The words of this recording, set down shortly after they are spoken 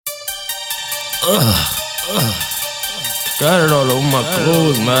Got it all over my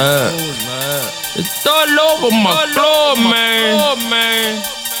clothes, man. It's all over my clothes, man.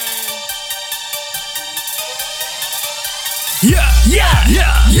 Yeah.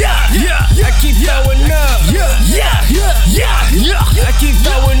 I keep throwing up. I keep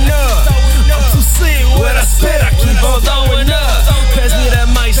throwing up. I'm too sick when I spit. I keep on throwing up. Pass me that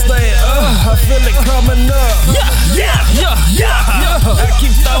mic stand. I feel it coming up. I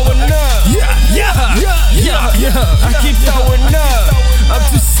keep throwing up. I keep throwing up. I'm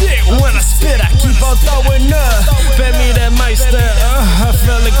too sick when I spit. I keep on throwing up. Pass me that mic stand. I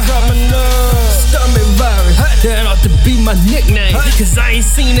feel it coming up. Stomach virus. That ought to be my nickname, cause I ain't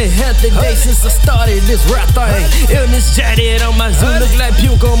seen a healthy day since I started this rap thing. Illness jatted on my Zoom, look like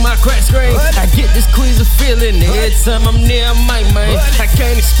puke on my crack screen. I get this queasy feeling every time I'm near a mic, man. I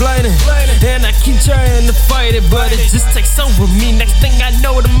can't explain it, and I keep trying to fight it, but it just takes over me. Next thing I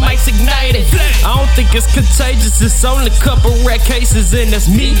know, the mic's ignited. I don't think it's contagious, it's only a couple rat cases, and that's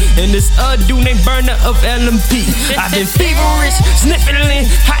me and this dude named Burna of LMP. I've been feverish, sniffing,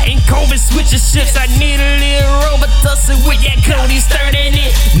 hot and cold, and switching shifts. I need a little Robitussin with that Cody stirred in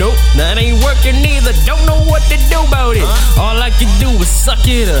it. Nope, that ain't working either. Don't know what to do about it. All I can do is suck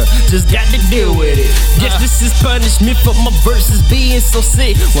it up. Just got to deal with it. Guess this is punishment for my verses being so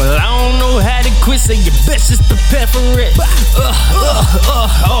sick. Well, I don't know how to quit, so you best just prepare for it.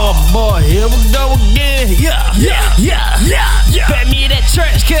 Oh boy, here we go again. Pat me that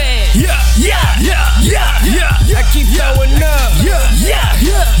trash can. I keep throwing up.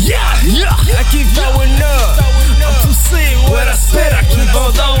 I keep throwing up. I'm too sick when I spit. I keep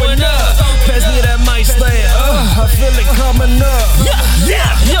on throwing up. Pass me that mic stand. I feel it coming up.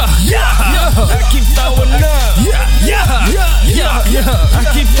 I keep throwing up. I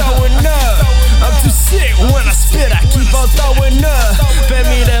keep throwing up. I'm too sick when I spit. I keep on throwing up. Pass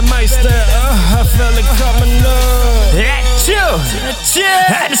me that mic stand. I feel it coming up.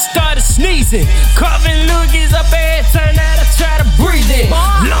 I just started sneezing, coughing loogies up every time that I try to breathe in.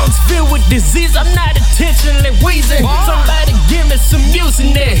 Lungs filled with disease, I'm not intentionally wheezing. Somebody give me some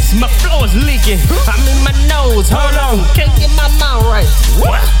Muzik, my flow is leaking. I'm in my nose, hold on, can't get my mouth right.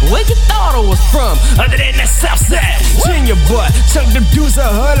 Where you thought I was from, other than that south side? Junior boy, chunk them dudes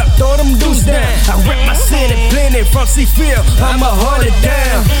up, hold up, throw them dudes down. I rep my city plenty from Seafield, I'ma hold it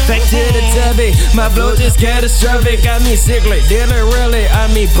down. Back to the tabby, my flow just catastrophic. I mean sickly, did it really? I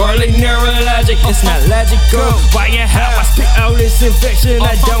mean partly neurologic, it's not logical. Why you have I spit all this infection?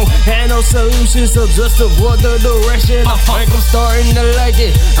 I don't have no solution, so just avoid the direction. I think I'm starting to like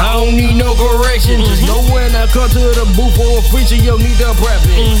it, I don't need no correction. Just know when I come to the booth for a preacher, you'll need to prep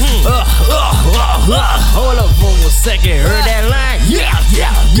it. Hold up for a second, heard that line?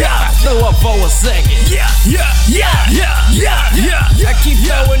 Throw up for a second. I keep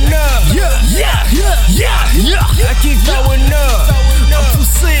throwing up. I keep throwing up. I'm too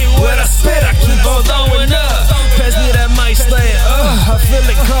sick when I spit. I keep on throwing up. Pass me that mic stand. I feel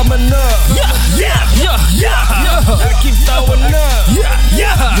it coming up. I keep throwing up.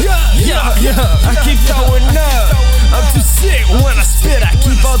 I keep throwing up. I'm too sick when I spit. I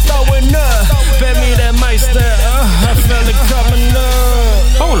keep on throwing up. Pass me that mic stand. I feel it coming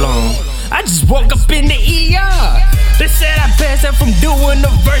up. Hold on. I just woke up in the ER. They said I passed out from doing the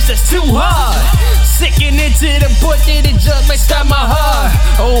verse that's too hard. Sickening to the point that it just may stop my heart.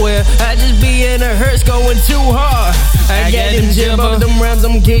 Oh well, I just be in a hearse going too hard. I got them jumbo, them rhymes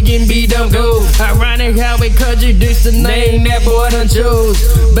I'm kicking beat them go. Ironic how it contradicts the name that boy done chose.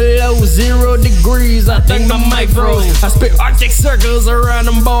 Below 0 degrees, I think my mic froze. I spit Arctic circles around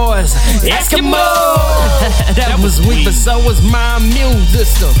them boys. Eskimo! That was weak, but so was my immune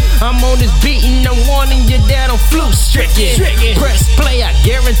system. I'm on this beat and I'm warning you that I'm flu stricken. Press play, I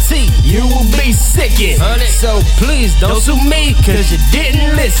guarantee you will be sickened. So please don't sue me, cause you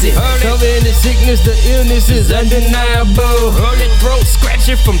didn't listen. Covering the sickness, the illness is undeniable. Throat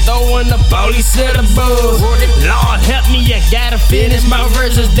scratching from throwing the ball, he said a bull. Lord help me, I gotta finish my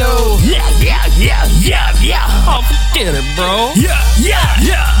verses though. Oh, forget it, bro.